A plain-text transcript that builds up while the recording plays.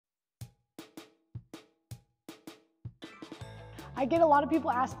I get a lot of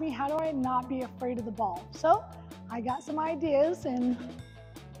people ask me, how do I not be afraid of the ball? So I got some ideas, and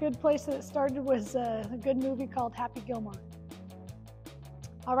a good place that it started was a good movie called Happy Gilmore.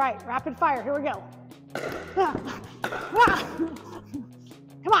 All right, rapid fire, here we go. Come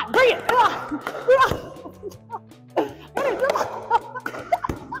on, bring it. Come on,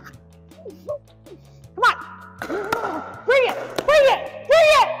 bring it, bring it, bring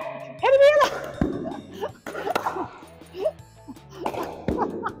it. Hit me in the...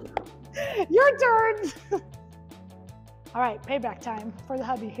 Your turn. All right, payback time for the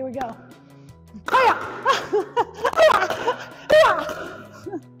hubby. Here we go. Come on,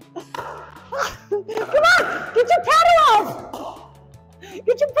 get your paddle off.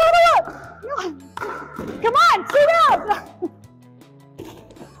 Get your paddle up. Come on, sit down.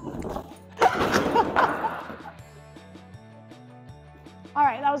 All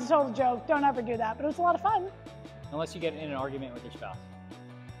right, that was a total joke. Don't ever do that, but it was a lot of fun. Unless you get in an argument with your spouse.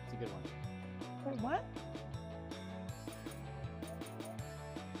 It's a good one. Wait, what?